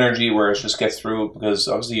energy where it's just get through it? Because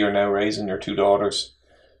obviously you're now raising your 2 daughters.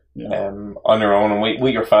 On your own, and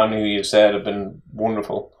with your family, who you said have been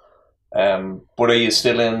wonderful. But are you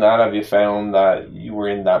still in that? Have you found that you were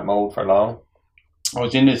in that mode for long? I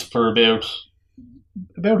was in it for about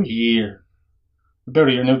a year.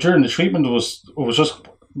 Now during the treatment, it was just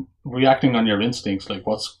reacting on your instincts, like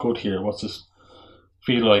what's good here, what's this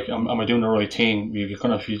feel like, am I doing the right thing? You're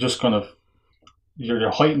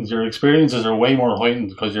heightened. Your experiences are way more heightened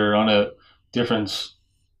because you're on a different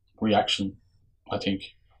reaction, I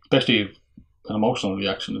think. Especially an emotional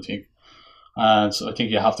reaction, I think. And I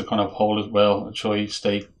think you have to kind of hold it well and try to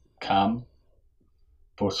stay calm.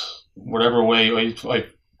 But whatever way, I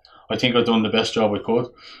think I've done the best job I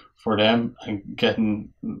could for them, and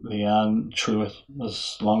getting Leanne through it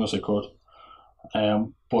as long as I could.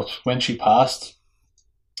 But when she passed,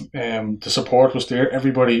 the support was there.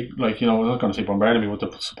 Everybody, I'm not going to say bombarded me, but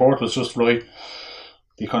the support was just right.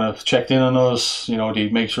 They kind of checked in on us, they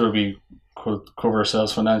make sure we could cover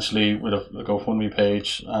ourselves financially with a GoFundMe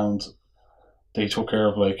page, and they took care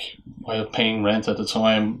of, I was paying rent at the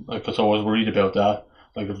time, because I was worried about that.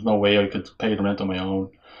 There's no way I could pay the rent on my own,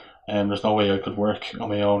 and there's no way I could work on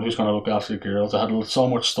my own. Who's going to look after the girls? I had so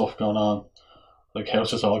much stuff going on, how's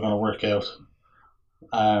this all going to work out?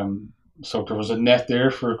 So there was a net there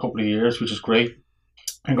for a couple of years, which is great,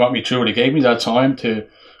 and got me through it. It gave me that time to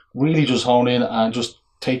really just hone in and just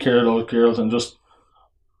take care of those girls, and just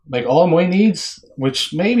all my needs,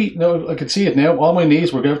 which maybe, I could see it now, all my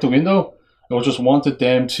needs were out the window. I just wanted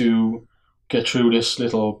them to get through this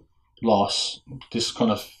little loss, this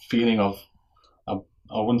kind of feeling of, I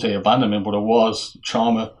wouldn't say abandonment, but it was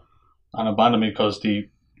trauma and abandonment, because they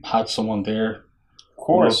had someone there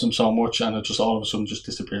who loved them so much, and it just all of a sudden just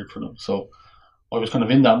disappeared for them. So I was kind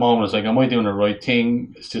of in that moment. I was like, am I doing the right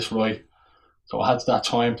thing? Is this right? So I had that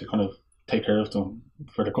time to kind of take care of them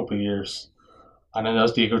for a couple of years. And then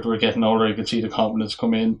as they were getting older, you could see the confidence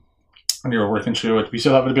come in, and you were working through it. We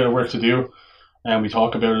still have a bit of work to do, and we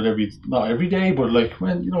talk about it not every day, but like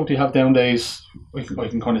when they have down days, I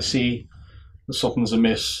can kind of see that something's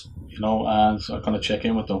amiss, and I kind of check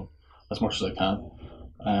in with them as much as I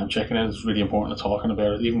can. Checking in is really important, and talking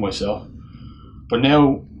about it, even myself. But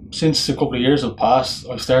now, since a couple of years have passed,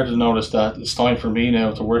 I've started to notice that it's time for me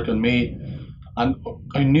now to work on me, and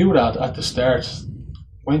I knew that at the start.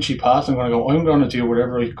 When she passed, I'm going to do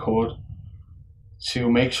whatever I could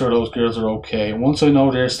to make sure those girls are okay. And once I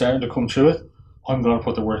know they're starting to come through it, I'm going to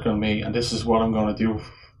put the work on me, and this is what I'm going to do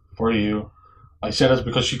for you. I said it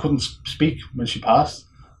because she couldn't speak when she passed.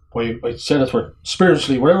 But I said it for her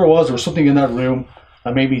spiritually, whatever it was, there was something in that room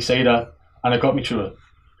that made me say that, and it got me through it.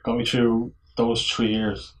 It got me through those 3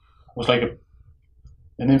 years. It was like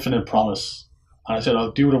an infinite promise. And I said,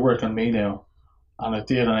 I'll do the work on me now. And I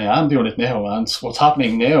did, and I am doing it now. And what's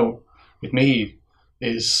happening now with me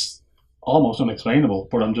is almost unexplainable.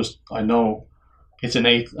 But I know it's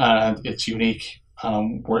innate and it's unique. And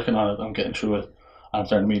I'm working on it. I'm getting through it. I'm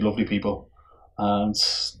starting to meet lovely people. And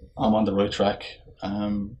I'm on the right track.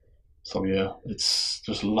 So yeah,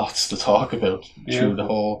 there's lots to talk about through the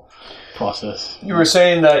whole process. You were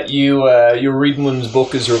saying that you were reading one's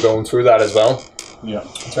book as you were going through that as well. Yeah.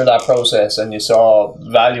 Through that process, and you saw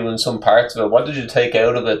value in some parts of it. What did you take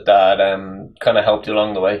out of it that kind of helped you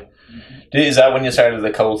along the way? Is that when you started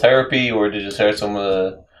the cold therapy, or did you start some of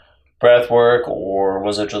the breath work, or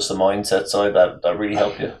was it just the mindset side that really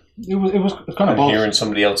helped you? It was kind of both. Hearing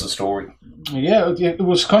somebody else's story. Yeah, it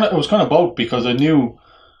was kind of both, because I knew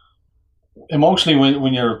emotionally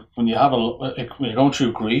when you're going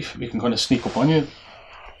through grief, it can kind of sneak up on you,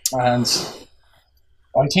 and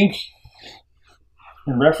I think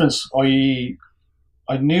in reference, I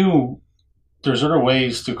knew there's other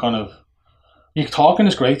ways to kind of. Talking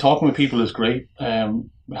is great. Talking with people is great. Having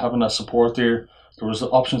that support there. There was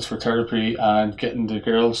options for therapy and getting the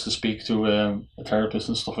girls to speak to a therapist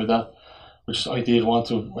and stuff like that, which I did want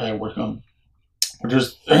to work on. But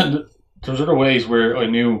there's other ways where I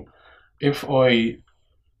knew if I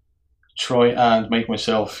try and make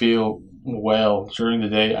myself feel well during the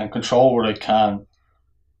day and control what I can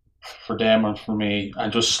for them and for me,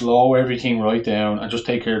 and just slow everything right down and just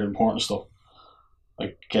take care of the important stuff,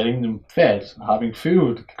 like getting them fed, having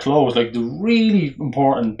food, clothes, like the really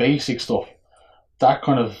important basic stuff. That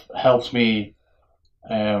kind of helps me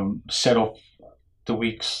set up the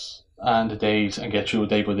weeks and the days and get through it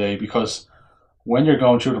day by day, because when you're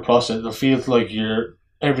going through the process, it feels like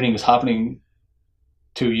everything is happening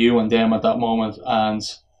to you and them at that moment, and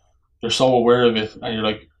you're so aware of it, and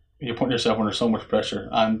you're putting yourself under so much pressure,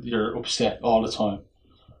 and you're upset all the time.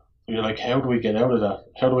 You're like, how do we get out of that?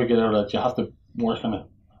 How do I get out of that? You have to work on it.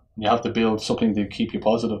 You have to build something to keep you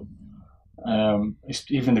positive.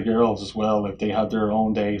 Even the girls as well, like they had their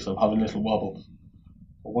own days of having little wobbles.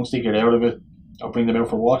 But once they get out of it, I'll bring them out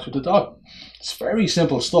for walks with the dog. It's very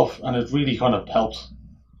simple stuff, and it really kind of helps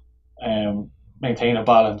maintain a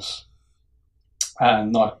balance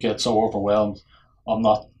and not get so overwhelmed. I'm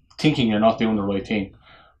not thinking you're not doing the right thing,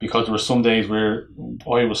 because there were some days where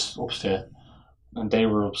I was upset and they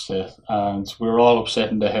were upset, and we were all upset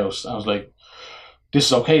in the house. I was like, this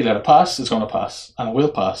is okay, let it pass, it's going to pass, and it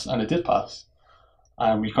will pass, and it did pass.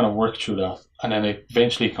 And we kind of worked through that, and then it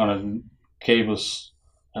eventually kind of gave us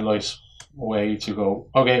a nice way to go,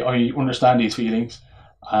 okay, I understand these feelings,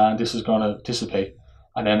 and this is going to dissipate,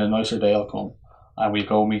 and then a nicer day will come, and we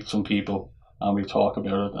go meet some people, and we talk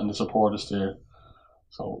about it, and the support is there.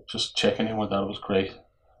 So just checking in with that was great.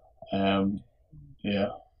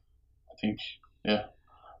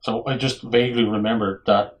 So I just vaguely remember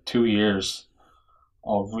that 2 years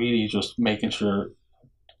of really just making sure,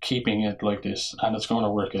 keeping it like this, and it's going to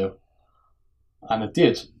work out. And it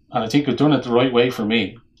did. And I think I've done it the right way for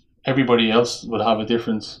me. Everybody else would have a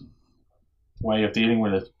different way of dealing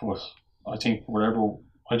with it, but I think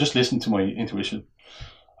I just listened to my intuition.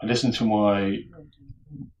 I listened to my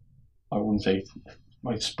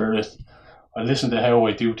spirit. I listened to how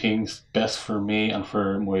I do things best for me and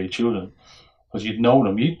for my children. Because you'd know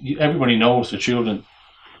them. Everybody knows their children,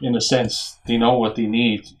 in a sense. They know what they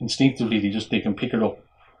need. Instinctively, they can pick it up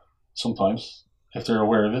sometimes if they're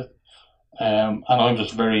aware of it. And I'm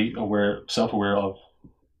just very self-aware of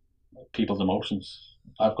people's emotions.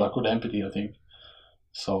 I've got good empathy, I think.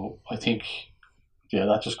 So I think,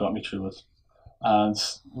 that just got me through it. And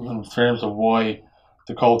in terms of why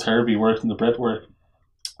the cold therapy worked and the breath work,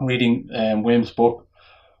 reading Wim's book,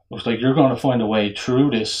 it was like, you're going to find a way through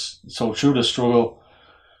this. So through the struggle,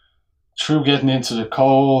 through getting into the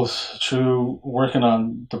cold, through working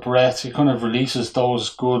on the breath, it kind of releases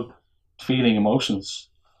those good feeling emotions.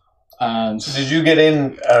 And so did you get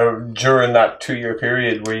in during that 2-year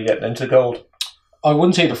period where you getting into cold? I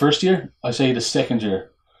wouldn't say the first year. I'd say the second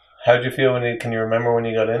year. How did you feel can you remember when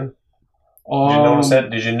you got in? Did you notice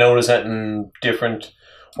that? Did you notice anything different,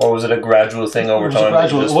 or was it a gradual thing over time?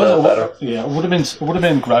 Gradual. It would have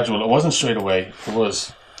been gradual. It wasn't straight away. I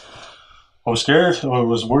was scared. I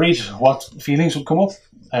was worried what feelings would come up.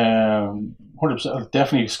 100%,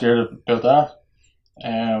 definitely scared about that.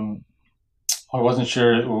 I wasn't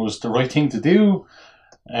sure it was the right thing to do,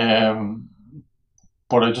 but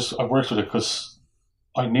I worked with it because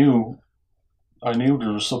I knew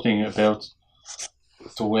there was something about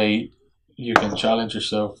the way you can challenge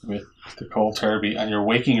yourself with the cold therapy, and you're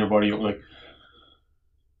waking your body up. Like,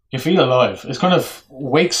 you feel alive. It's kind of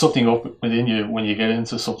wakes something up within you when you get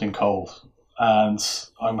into something cold, and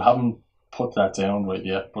I haven't put that down right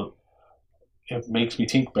yet, but it makes me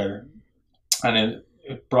think better, and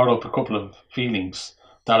it brought up a couple of feelings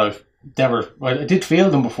that I did feel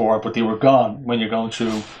them before, but they were gone when you're going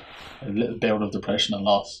through a little bout of depression and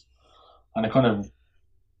loss, and it kind of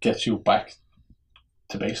gets you back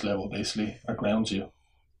to base level, basically, or grounds you.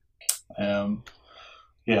 So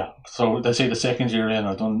they say the second year in,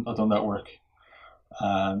 I've done that work,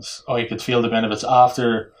 and I could feel the benefits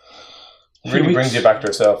after. It really brings you back to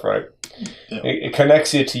yourself, right? Yeah. It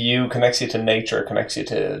connects you to you, connects you to nature, connects you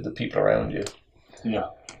to the people around you. Yeah.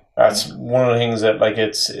 That's one of the things that, like,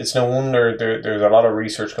 it's no wonder there's a lot of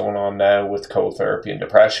research going on now with cold therapy and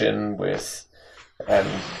depression, with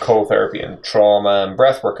cold therapy and trauma and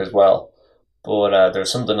breath work as well. But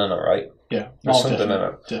there's something in it, right? Yeah, there's something in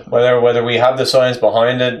it. Definitely. Whether we have the science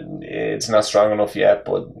behind it, it's not strong enough yet.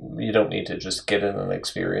 But you don't need to just get in and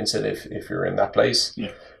experience it if you're in that place,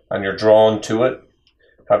 and you're drawn to it.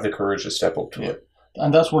 Have the courage to step up to it.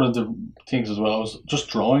 And that's one of the things as well. I was just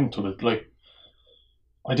drawing to it. Like,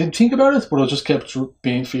 I didn't think about it, but I just kept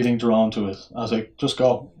feeling drawn to it. I was like, just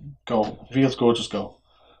go. If it feels good, just go.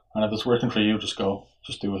 And if it's working for you, just go.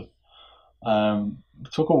 Just do it.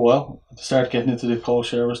 It took a while to start getting into the cold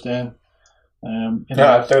showers then.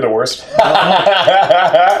 They're the worst.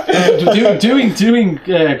 doing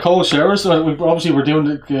cold showers. So we're doing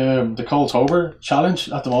the Coldtober challenge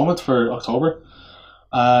at the moment for October,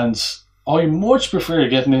 and I much prefer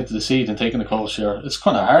getting into the sea than taking a cold shower. It's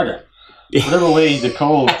kind of harder. Whatever way the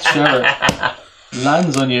cold shower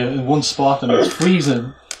lands on you in one spot and it's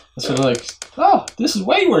freezing, it's sort of like, oh, this is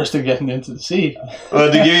way worse than getting into the sea. Well,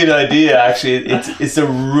 to give you an idea, actually, it's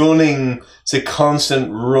a constant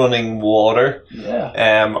running water.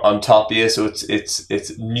 Yeah. On top of you, so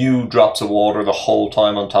it's new drops of water the whole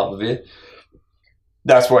time on top of you.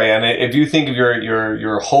 That's why, and if you think of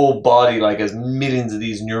your whole body like as millions of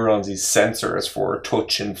these neurons, these sensors for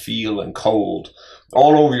touch and feel and cold,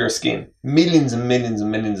 all over your skin, millions and millions and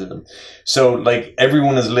millions of them. So like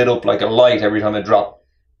everyone is lit up like a light every time a drop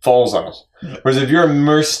falls on it. Whereas if you're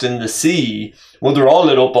immersed in the sea, well, they're all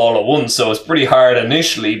lit up all at once, so it's pretty hard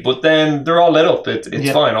initially, but then they're all lit up. It's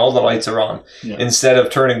fine. All the lights are on. Yeah. Instead of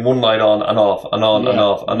turning one light on and off and on and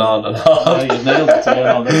off and on and off. Yeah, you nailed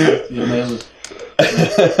it. You nailed it.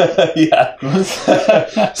 Yeah.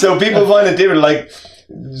 So people find it different. Like,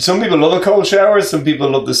 some people love a cold shower, some people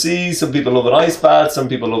love the sea, some people love an ice bath, some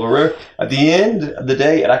people love a river. At the end of the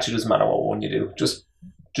day, it actually doesn't matter what one you do. Just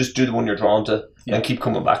do the one you're drawn to and keep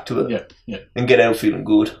coming back to it. Yeah. And get out feeling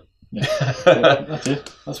good. Yeah. That's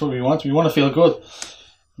it. That's what we want. We want to feel good.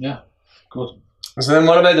 Yeah. Good. So then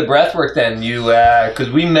what about the breath work then? You,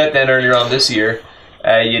 because we met then earlier on this year,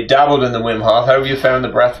 you dabbled in the Wim Hof. How have you found the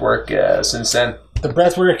breath work since then? The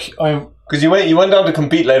breath work, because you went on to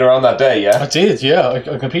compete later on that day, yeah? I did, yeah.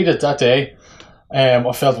 I competed that day.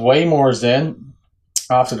 I felt way more zen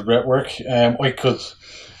after the breath work. I could,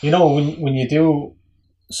 when you do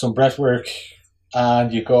some breath work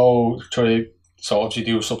and you go so if you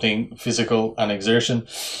do something physical and exertion,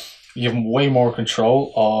 you have way more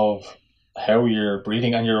control of how you're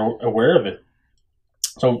breathing and you're aware of it.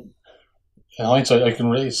 So in hindsight, I can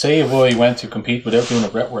really say if I went to compete without doing a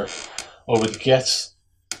breath work, I would get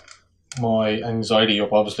my anxiety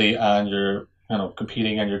up, obviously, and you're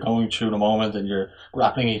competing and you're going through the moment and you're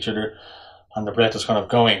grappling each other and the breath is kind of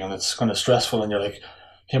going and it's kind of stressful and you're like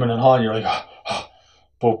hemming and hawing, you're like, oh.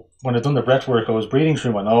 But when I done the breath work, I was breathing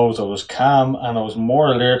through my nose, I was calm and I was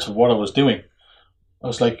more alert to what I was doing. I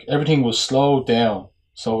was like, everything was slowed down.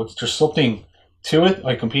 So it's just something to it.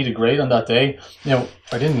 I competed great on that day. I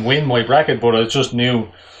didn't win my bracket, but I just knew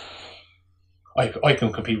I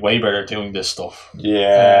can compete way better doing this stuff.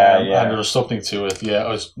 Yeah, and there's something to it.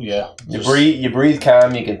 You breathe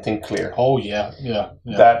calm, you can think clear. Oh yeah.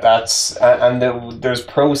 That's there's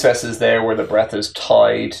processes there where the breath is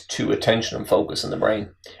tied to attention and focus in the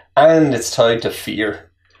brain, and it's tied to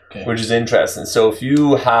fear, which is interesting. So if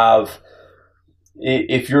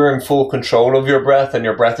you're in full control of your breath and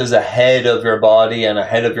your breath is ahead of your body and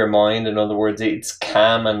ahead of your mind, in other words, it's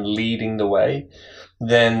calm and leading the way,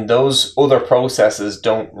 then those other processes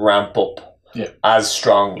don't ramp up as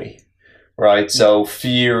strongly, right? So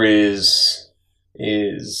fear is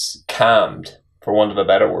calmed, for want of a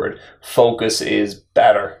better word. Focus is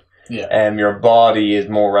better. Your body is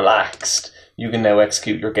more relaxed. You can now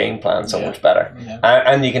execute your game plan so much better,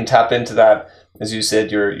 and you can tap into that, as you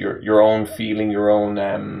said, your own feeling, your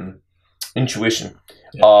own intuition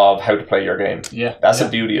of how to play your game. That's the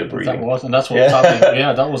beauty of breathing. That's what was happening.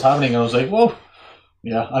 Yeah, that was happening. I was like, whoa.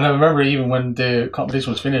 Yeah, and I remember even when the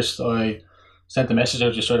competition was finished, I sent the message out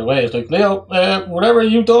to you straight away. It's like, Leo, whatever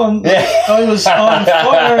you've done, I was on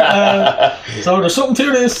fire. So there's something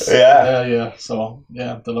to this. Yeah. So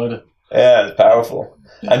delighted. Yeah, it's powerful.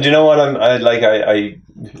 Yeah. And you know what? I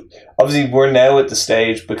obviously we're now at the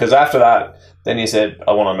stage, because after that, then you said,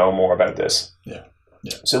 I want to know more about this. Yeah.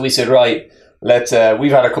 So we said, right, let's.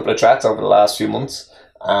 We've had a couple of chats over the last few months,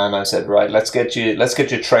 and I said, right, let's get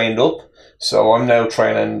you trained up. So I'm now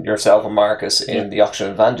training yourself and Marcus in the Oxygen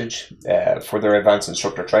Advantage for their advanced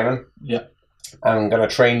instructor training. Yeah. I'm going to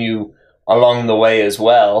train you along the way as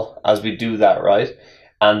well as we do that, right?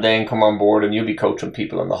 And then come on board and you'll be coaching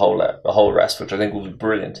people on the whole rest, which I think will be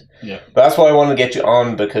brilliant. Yeah. But that's why I want to get you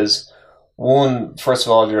on, because one, first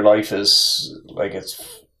of all, your life is like it's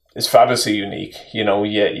fabulously unique. You know,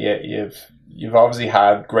 you've obviously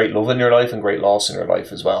had great love in your life and great loss in your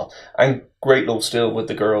life as well, and great love still with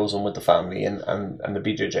the girls and with the family and the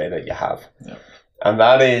BJJ that you have. Yeah. And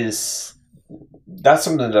that's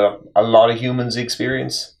something that a lot of humans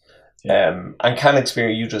experience, and can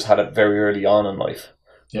experience. You just had it very early on in life,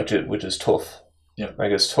 which is tough. Yeah,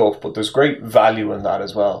 like it's tough, but there's great value in that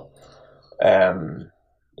as well.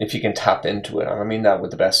 If you can tap into it, and I mean that with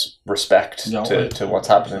the best respect to what's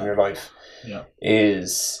happening in your life. Yeah,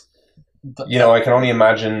 I can only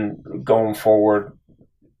imagine going forward,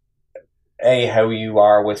 how you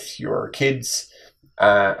are with your kids,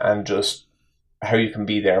 and just how you can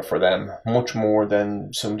be there for them much more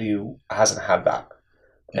than somebody who hasn't had that,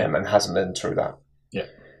 and hasn't been through that. Yeah.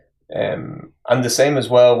 And the same as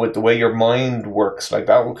well with the way your mind works, like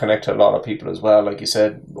that will connect to a lot of people as well. Like you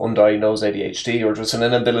said, undiagnosed ADHD, or just an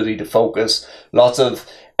inability to focus, lots of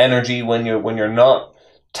energy when you're not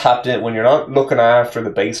tapped in, when you're not looking after the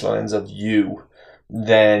baselines of you,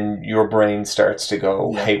 then your brain starts to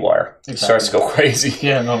go haywire. Exactly. Starts to go crazy.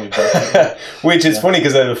 Yeah, no, exactly. Which is funny,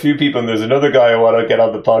 because I have a few people, and there's another guy I want to get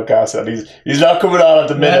on the podcast, and he's not coming on at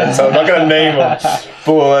the minute, so I'm not going to name him.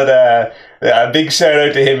 But a big shout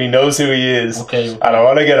out to him. He knows who he is. Okay. And I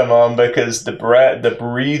want to get him on because the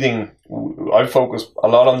breathing, I focus a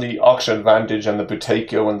lot on the Oxygen Advantage and the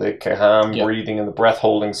Buteyko and the Kaham breathing and the breath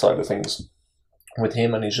holding side of things with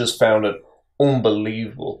him, and he's just found it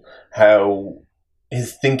unbelievable how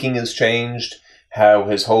his thinking has changed, how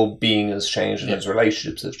his whole being has changed, and his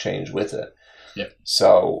relationships have changed with it. Yeah.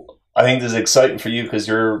 So I think this is exciting for you, because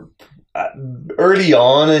you're early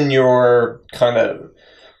on in your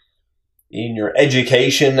in your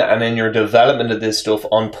education and in your development of this stuff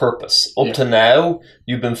on purpose. Up to now,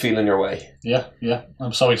 you've been feeling your way. Yeah.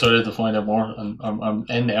 I'm so excited to find out more, and I'm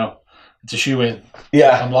in now. It's a shoe in.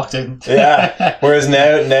 Yeah, I'm locked in. Yeah. Whereas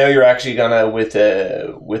now you're actually gonna with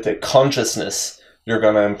a consciousness, you're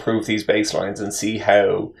gonna improve these baselines and see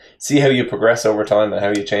how you progress over time and how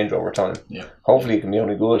you change over time. Yeah. Hopefully, it can be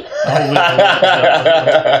only good. As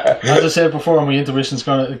I said before, my intuition's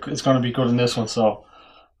gonna be good in this one. So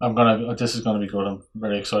this is gonna be good. I'm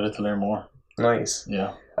very excited to learn more. Nice.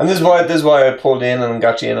 Yeah. And this is why I pulled in and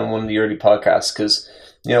got you in on one of the early podcasts, because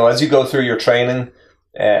as you go through your training,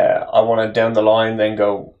 I want to down the line then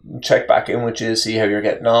go check back in with you, see how you're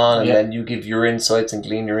getting on, and then you give your insights and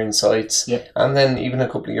glean your insights, and then even a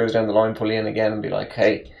couple of years down the line, pull you in again and be like,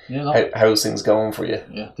 hey, how's things going for you?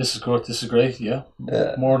 Yeah, this is good. This is great. Yeah,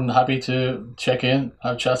 more than happy to check in,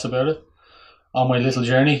 have chats about it on my little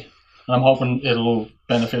journey. I'm hoping it'll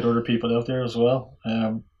benefit other people out there as well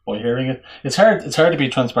by hearing it. It's hard to be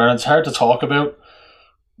transparent. It's hard to talk about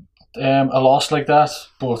a loss like that,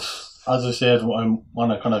 but as I said, I'm on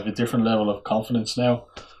a kind of a different level of confidence now,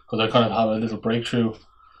 because I kind of have a little breakthrough,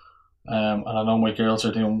 and I know my girls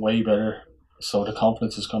are doing way better, so the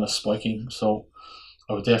confidence is kind of spiking. So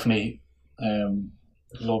I would definitely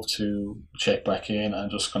love to check back in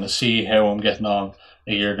and just kind of see how I'm getting on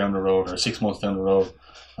a year down the road or 6 months down the road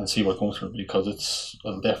and see what comes from it, because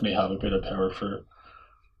it'll definitely have a bit of power for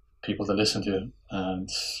people to listen to and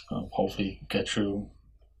hopefully get through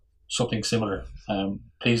something similar.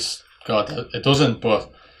 Please God it doesn't,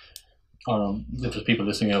 but if there's people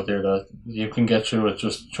listening out there that you can get through it,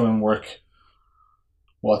 just try and work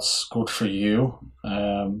what's good for you.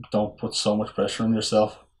 Don't put so much pressure on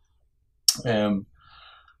yourself.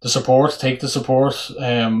 The support, take the support,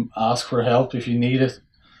 ask for help if you need it.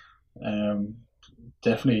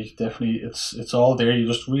 Definitely it's all there. You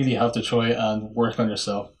just really have to try and work on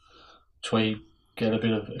yourself. Try get a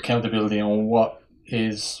bit of accountability on what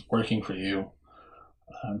is working for you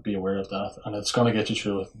and be aware of that, and it's going to get you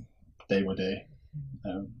through it day by day.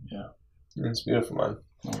 It's beautiful, man.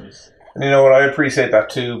 Always. And you know what, I appreciate that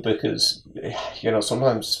too, because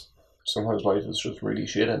sometimes life is just really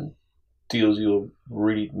shit and deals you a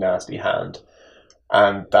really nasty hand,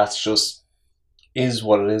 and that's just is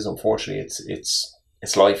what it is. Unfortunately, it's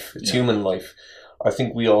life. It's human life. I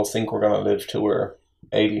think we all think we're going to live till we're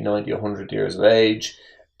 80, 90, 100 years of age,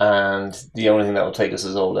 and the only thing that will take us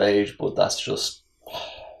is old age. But that's just,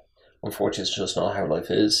 unfortunately, it's just not how life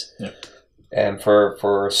is. And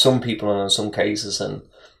for some people and in some cases, and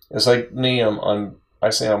it's like me, I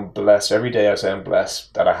say I'm blessed every day. I say I'm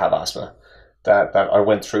blessed that I have asthma, that I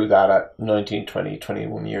went through that at 19, 20,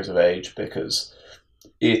 21 years of age, because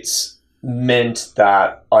it's meant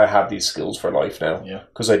that I have these skills for life now,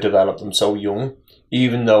 because I developed them so young,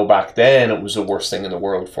 even though back then it was the worst thing in the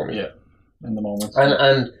world for me. In the moment.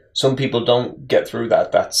 And some people don't get through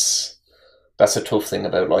that. That's a tough thing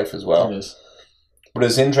about life as well. It is. But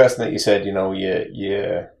it's interesting that you said, you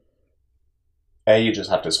just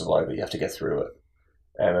have to survive it. You have to get through it.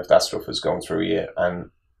 And if that stuff is going through you,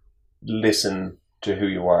 and listen to who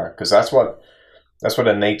you are, because that's what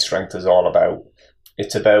innate strength is all about.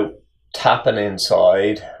 It's about tapping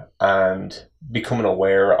inside and becoming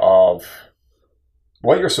aware of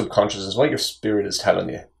what your subconscious is, what your spirit is telling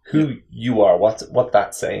you, who you are, what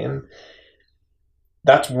that's saying.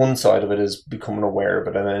 That's one side of it, is becoming aware of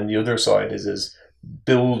it, and then the other side is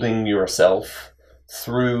building yourself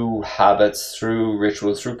through habits, through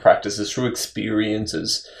rituals, through practices, through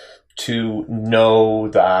experiences, to know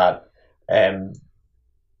that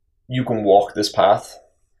you can walk this path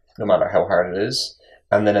no matter how hard it is,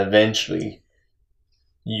 and then eventually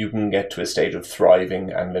you can get to a stage of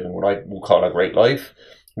thriving and living what I will call a great life,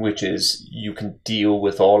 which is you can deal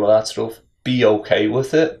with all of that stuff, be okay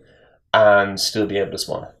with it, and still be able to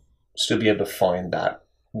smile, still be able to find that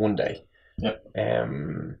one day.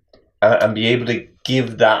 And be able to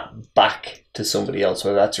give that back to somebody else,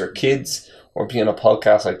 whether that's your kids or be on a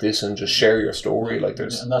podcast like this and just share your story.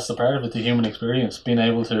 And that's the part of it, the human experience, being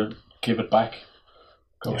able to give it back,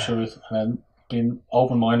 go through it, and then being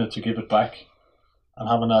open-minded to give it back, and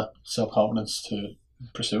having that self-confidence to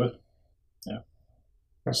pursue it.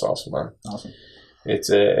 That's awesome, man. Awesome. It's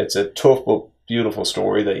a tough but beautiful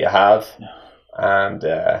story that you have, and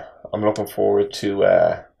I'm looking forward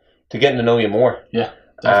to getting to know you more.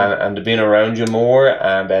 And to being around you more,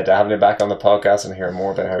 and to having you back on the podcast and hearing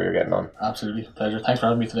more about how you're getting on. Absolutely. Pleasure. Thanks for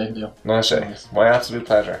having me today, Leo. Nice. My absolute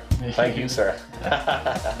pleasure. Thank you, sir.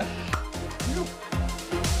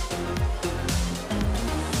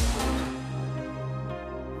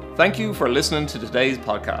 Thank you for listening to today's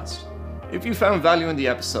podcast. If you found value in the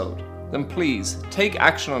episode, then please take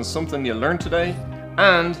action on something you learned today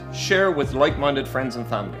and share with like-minded friends and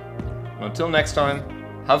family. And until next time,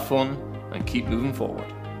 have fun and keep moving forward.